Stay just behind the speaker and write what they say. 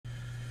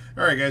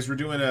All right, guys, we're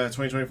doing a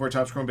 2024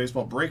 Topps Chrome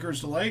Baseball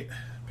Breakers Delight.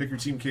 Pick your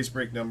team case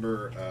break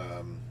number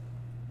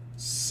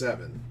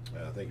 7.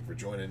 Thank you for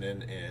joining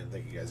in, and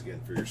thank you guys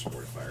again for your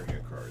support of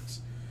Firehand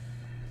cards.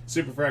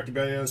 Super Fractor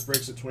bounty on this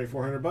breaks at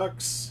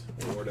 $2,400.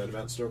 Award that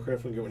amount store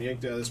credit when getting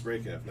yanked out of this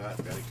break, and if not,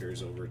 bounty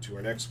carries over to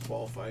our next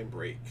qualifying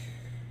break.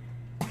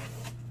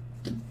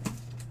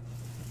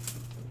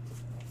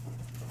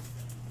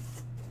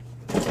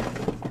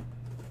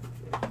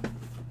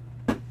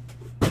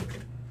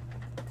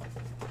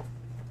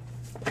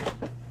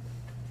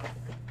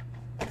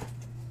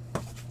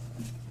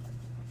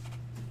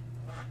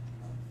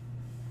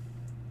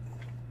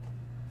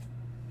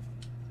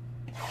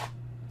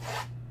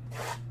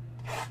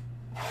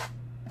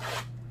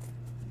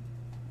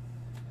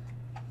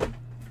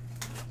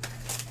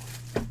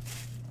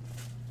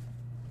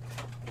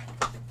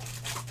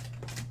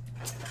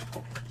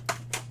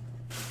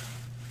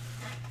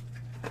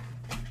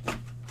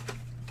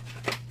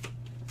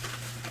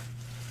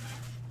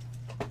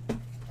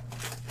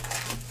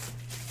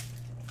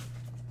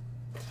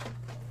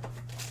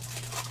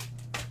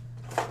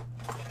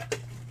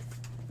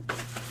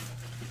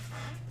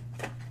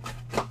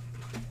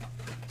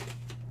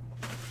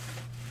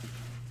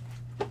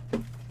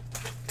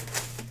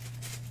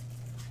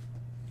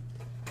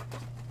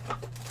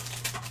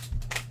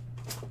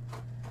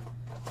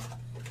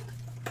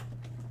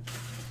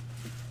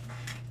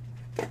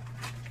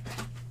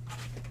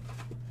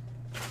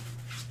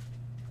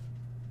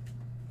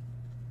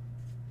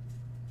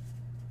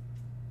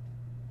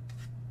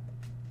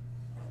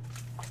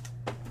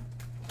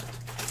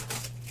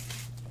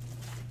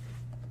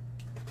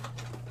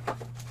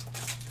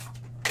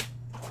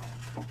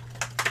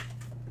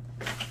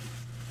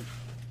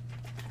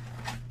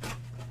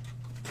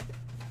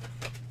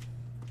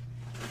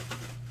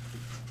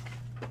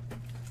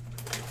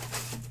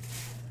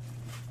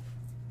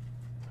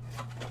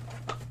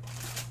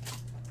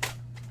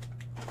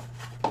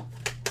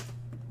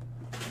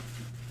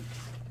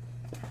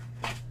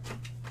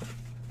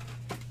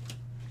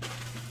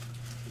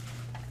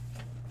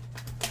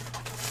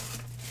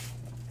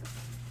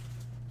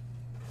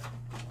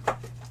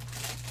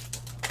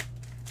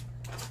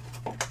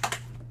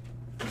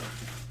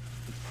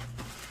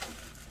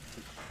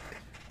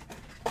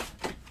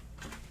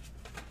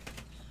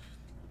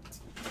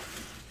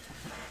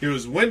 He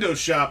was window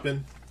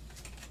shopping.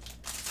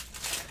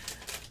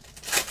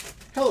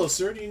 Hello,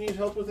 sir. Do you need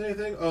help with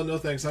anything? Oh, no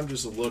thanks. I'm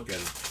just looking.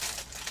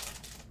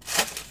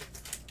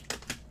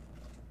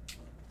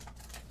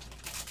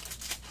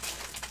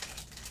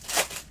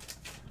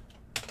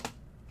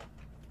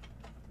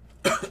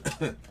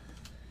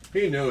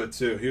 He knew it,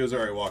 too. He was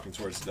already walking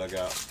towards the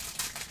dugout.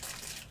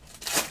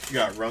 He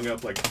got rung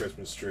up like a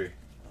Christmas tree.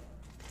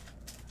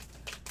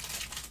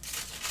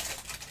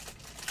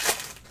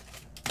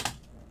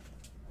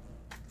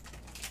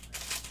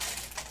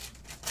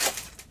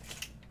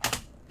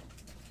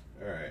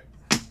 Alright.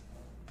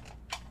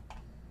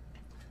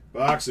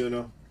 Box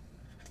Uno.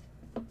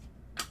 I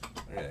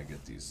gotta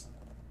get these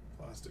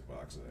plastic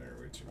boxes there.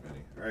 Way too many.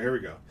 Alright, here we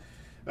go.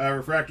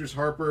 Refractors: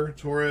 Harper,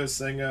 Torres,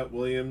 Senga,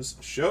 Williams,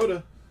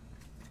 Shota,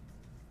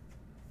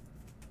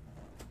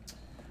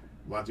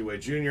 Monty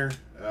Wade Jr.,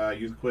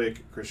 Youthquake,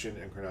 Christian,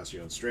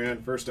 Encarnacion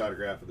Strand. First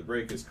autograph of the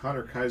break is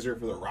Connor Kaiser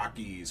for the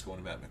Rockies, going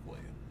to Matt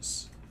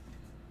McWilliams.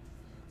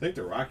 I think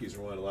the Rockies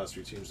were one of the last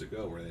 3 teams to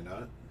go, were they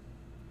not?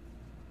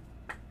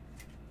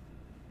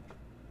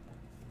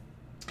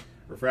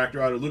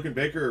 Refractor auto, Luke and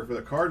Baker for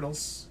the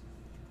Cardinals.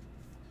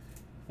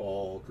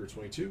 Fall Crew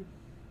 22.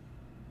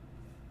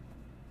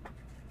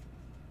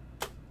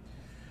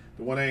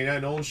 The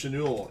 199 Nolan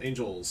Chanel,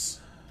 Angels,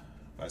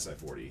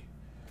 5/40.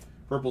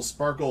 Purple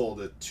Sparkle,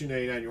 the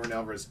 299 Yordan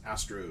Alvarez,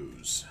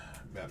 Astros,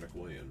 Matt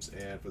McWilliams.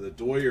 And for the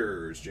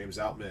Doyers, James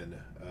Outman,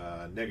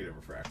 negative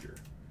refractor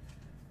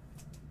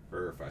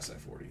for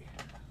 5/40.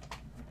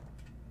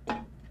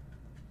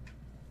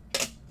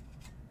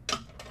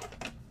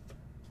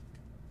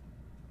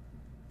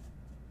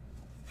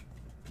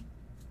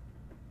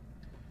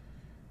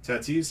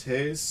 Tatis,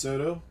 Hayes,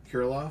 Soto,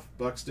 Kirilloff,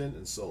 Buxton,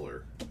 and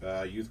Soler.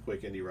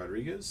 Youthquake, Andy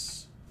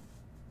Rodriguez.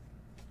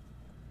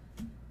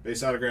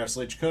 Base autograph,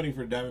 Slade Ciccone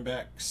for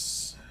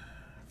Diamondbacks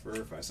for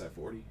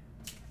 5/40.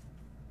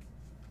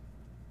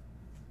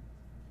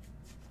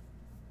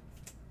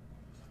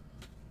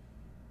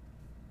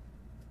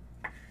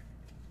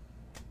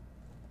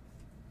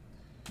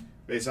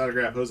 Base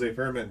autograph, Jose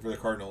Furman for the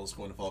Cardinals,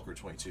 going to Falker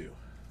 22.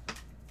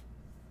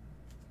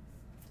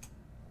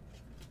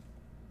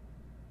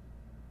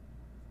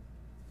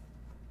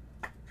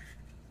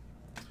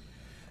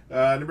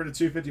 Number to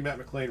 250, Matt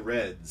McLean,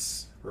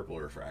 Reds. Purple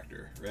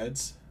refractor.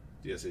 Reds,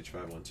 DSH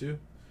 512.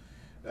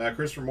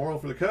 Christopher Morrill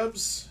for the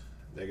Cubs.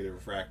 Negative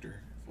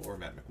refractor for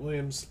Matt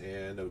McWilliams.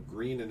 And no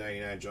green to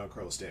 99, John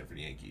Carlos Stanton for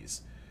the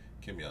Yankees.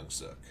 Kim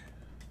Young-suk.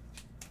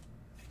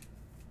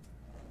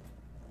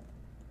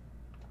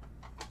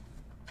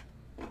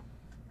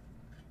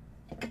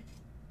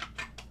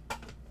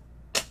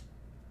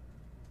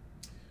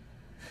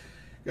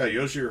 Got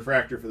Yoshi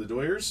refractor for the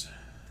Doyers.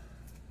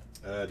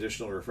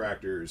 Additional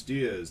refractors: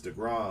 Diaz,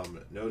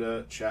 DeGrom,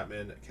 Noda,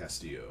 Chapman,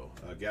 Castillo.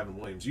 Gavin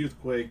Williams,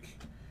 Youthquake.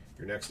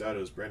 Your next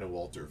auto is Brandon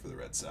Walter for the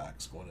Red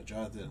Sox. Going to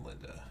Jonathan and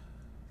Linda.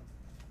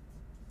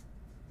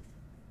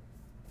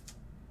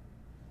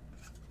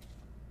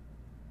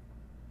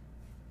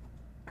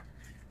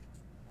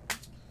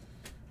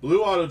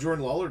 Blue auto,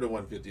 Jordan Lawler to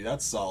 150.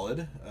 That's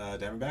solid.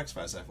 Diamondbacks,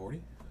 5/40.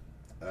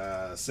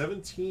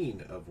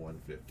 17 of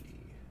 150.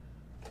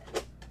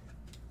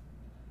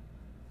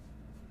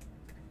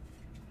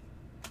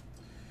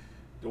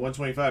 To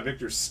 125,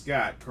 Victor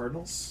Scott,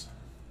 Cardinals.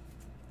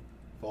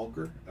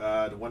 Falker.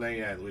 To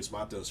 199, Luis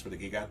Matos for the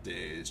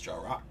Gigantes,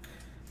 Ja Rock.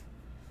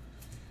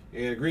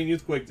 And a green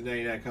Youthquake to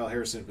 99, Kyle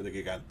Harrison for the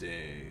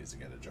Gigantes.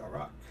 Again, a Ja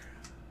Rock.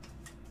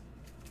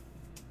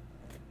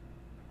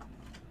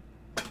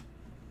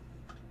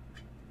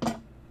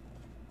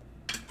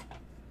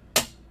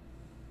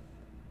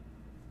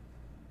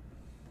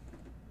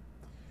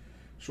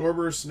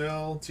 Schwarber,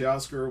 Snell,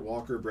 Teoscar,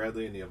 Walker,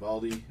 Bradley, and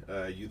Eovaldi.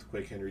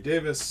 Youthquake, Henry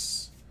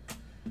Davis.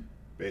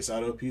 Base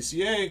auto,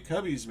 PCA,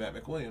 Cubbies, Matt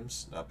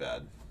McWilliams. Not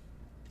bad.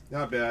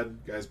 Not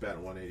bad. Guy's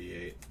batting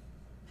 188.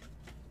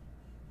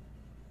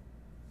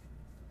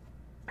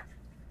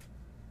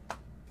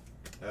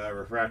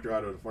 Refractor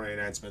auto to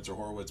 499, Spencer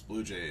Horwitz,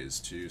 Blue Jays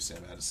to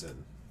Sam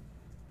Addison.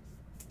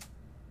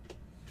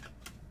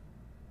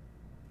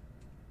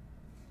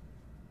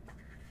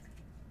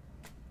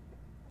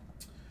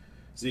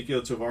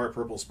 Ezekiel Tovar,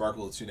 Purple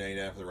Sparkle to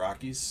 299 for the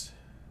Rockies.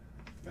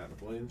 Matt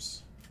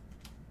McWilliams.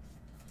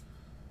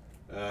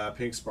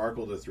 Pink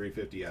Sparkle to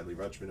 350, Adley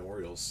Rutschman,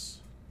 Orioles.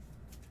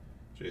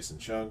 Jason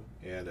Chung.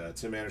 And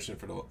Tim Anderson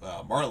for the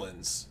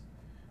Marlins.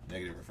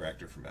 Negative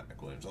refractor for Matt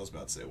McWilliams. I was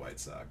about to say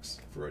White Sox.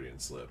 Freudian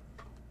slip.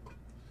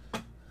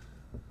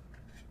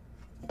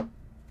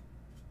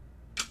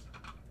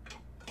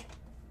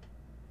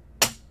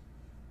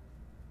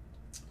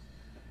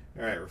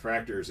 Alright,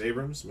 refractors.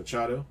 Abrams,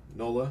 Machado,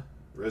 Nola,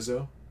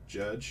 Rizzo,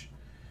 Judge.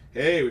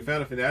 Hey, we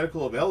found a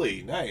Fanatical of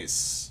Ellie.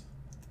 Nice.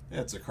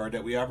 That's a card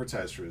that we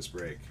advertised for this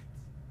break.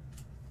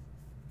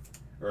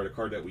 Or a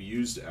card that we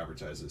used to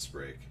advertise this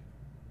break.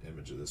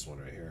 Image of this one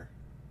right here.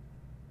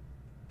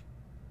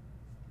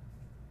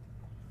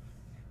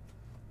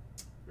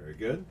 Very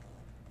good.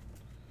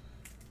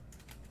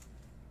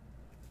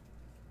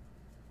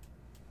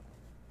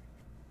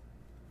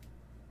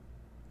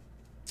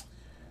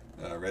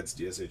 Reds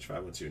DSH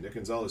 512. Nick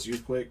Gonzalez,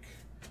 Youthquake.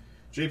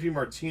 JP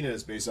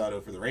Martinez, base auto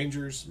for the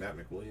Rangers. Matt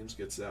McWilliams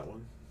gets that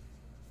one.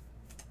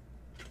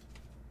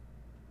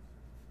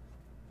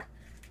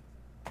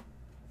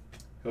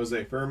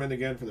 Jose Furman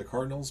again for the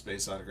Cardinals.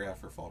 Base autograph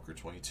for Falker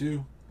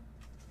 22.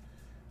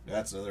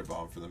 That's another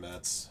bomb for the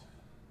Mets.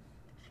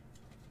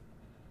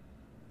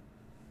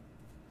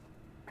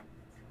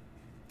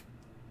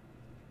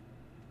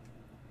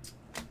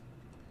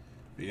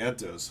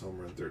 Vientos, home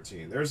run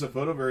 13. There's a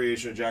photo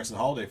variation of Jackson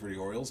Holiday for the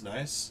Orioles.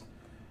 Nice.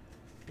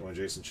 Going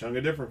Jason Chung,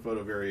 a different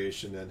photo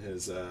variation than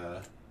his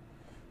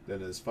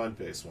fun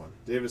face one.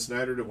 Davis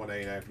Snyder to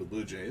 189 for the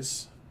Blue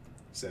Jays.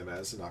 Sam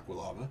Addison,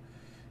 Aquilava.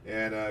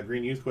 And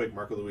green Youthquake,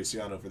 Marco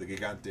Luciano for the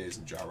Gigantes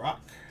and Ja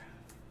Rock.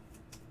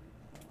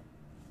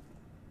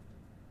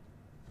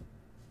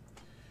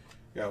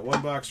 Got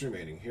one box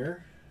remaining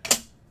here.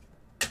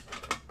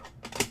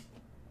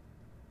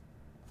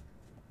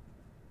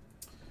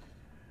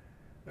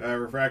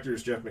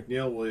 Refractors, Jeff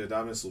McNeil, Willie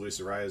Adames, Luis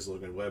Arias,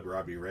 Logan Webb,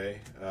 Robbie Ray.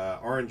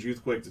 Orange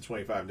Youthquake to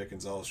 25, Nick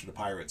Gonzalez for the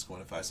Pirates,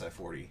 going to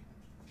 5/40.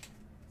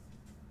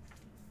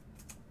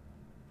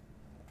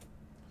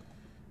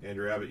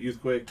 Andrew Abbott,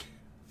 Youthquake.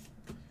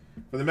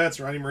 For the Mets,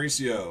 Ronnie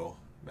Mauricio,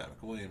 Matt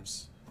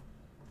McWilliams.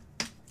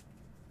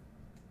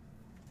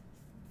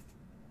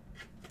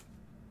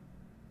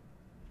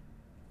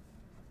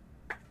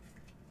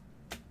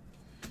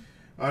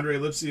 Andre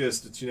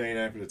Lipsius to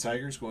 299 for the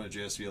Tigers, going to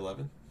JSV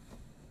 11.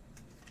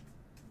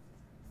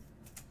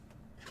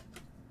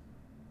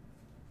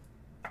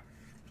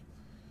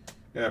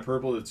 Yeah,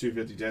 purple to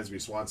 250, Dansby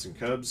Swanson,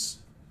 Cubs.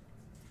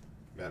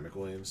 Matt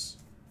McWilliams.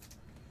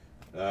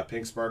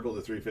 Pink Sparkle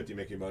to 350,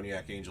 Mickey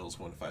Moniak, Angels,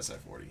 going to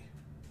 5/40.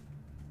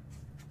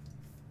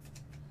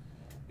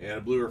 And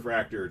a blue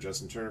refractor,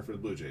 Justin Turner for the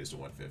Blue Jays to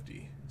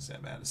 150,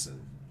 Sam Addison.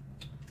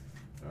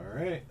 All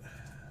right.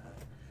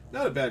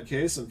 Not a bad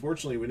case.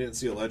 Unfortunately, we didn't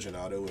see a Legend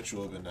auto, which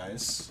will have been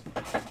nice.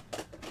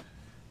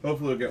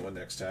 Hopefully we'll get one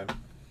next time.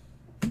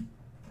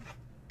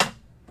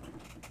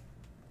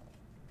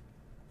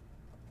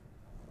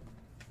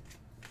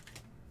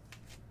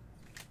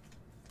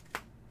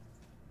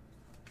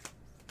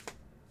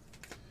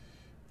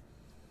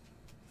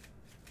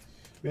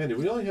 Man, do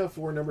we only have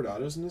 4 numbered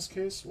autos in this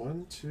case?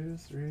 1, 2,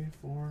 3,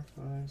 4,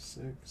 5,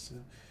 6,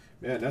 7.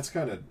 Man, that's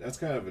kind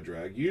of a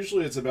drag.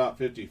 Usually it's about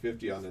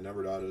 50-50 on the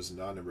numbered autos and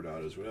non-numbered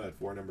autos. We only had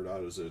 4 numbered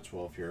autos out of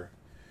 12 here.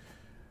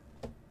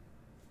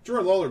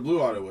 Jordan Lawler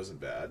blue auto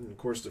wasn't bad, and of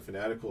course the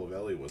Fanatical of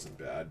Ellie wasn't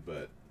bad,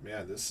 but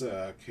man, this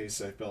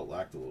case I felt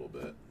lacked a little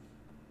bit.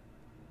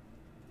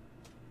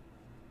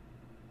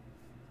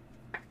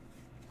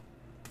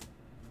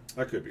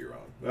 I could be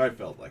wrong, but I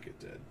felt like it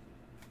did.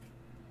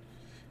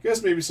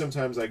 Guess maybe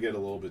sometimes I get a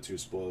little bit too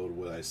spoiled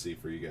with what I see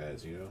for you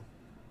guys, you know?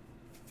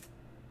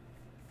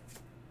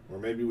 Or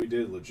maybe we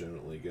did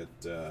legitimately get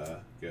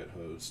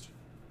hosed.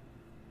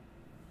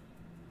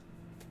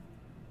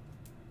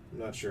 I'm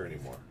not sure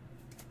anymore.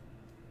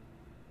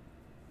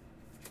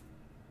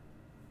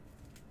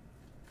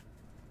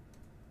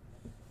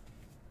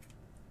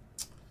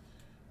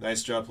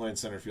 Nice job playing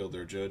center field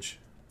there, Judge.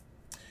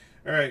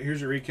 All right,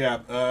 here's your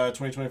recap.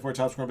 2024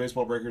 Top Scoring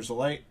Baseball Breakers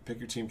Delight. Pick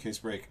your team, case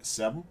break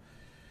 7.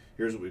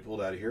 Here's what we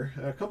pulled out of here.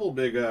 A couple of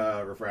big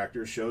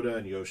refractors, Shota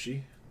and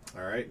Yoshi.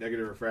 All right,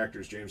 negative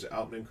refractors, James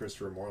Outman,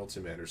 Christopher Morrill,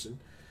 Tim Anderson.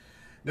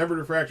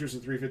 Numbered refractors, the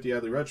 350,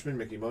 Adley Rutschman,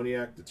 Mickey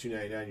Moniak. The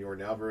 299,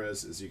 Yordan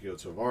Alvarez, Ezekiel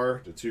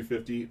Tovar. The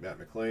 250, Matt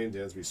McClain,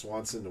 Dansby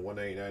Swanson. The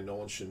 199,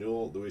 Nolan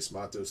Schanuel, Luis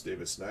Matos,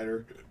 David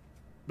Snyder.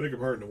 Beg your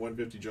pardon, the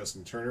 150,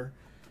 Justin Turner.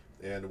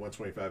 And the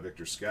 125,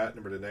 Victor Scott.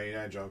 Number to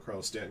 99, John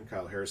Carlos Stanton,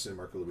 Kyle Harrison,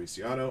 Marco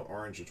Luciano.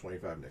 Orange to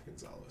 25, Nick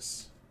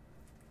Gonzalez.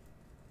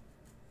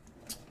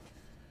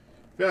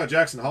 Found a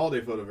Jackson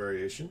Holiday photo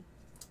variation.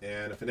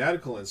 And a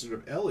Fanatical insert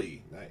of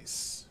Ellie.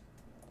 Nice.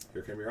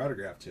 Here come your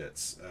autographed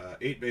hits.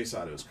 8 base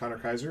autos. Connor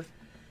Kaiser,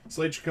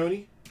 Slade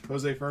Ciccone,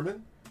 Jose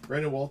Furman,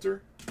 Brandon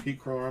Walter, Pete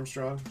Crow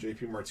Armstrong,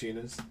 JP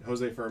Martinez,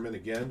 Jose Furman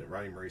again,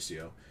 Ronnie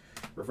Mauricio.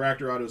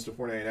 Refractor autos to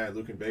 499,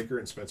 Lucan Baker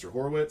and Spencer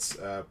Horwitz.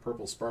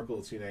 Purple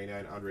Sparkle to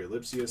 299, Andre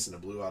Lipsius, and a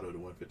blue auto to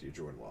 150,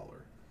 Jordan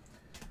Waller.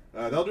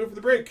 That'll do it for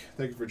the break.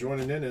 Thank you for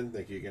joining in, and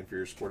thank you again for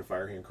your support of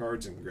Firehand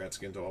Cards, and congrats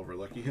again to all of our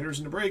lucky hitters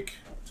in the break.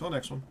 Until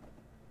next one.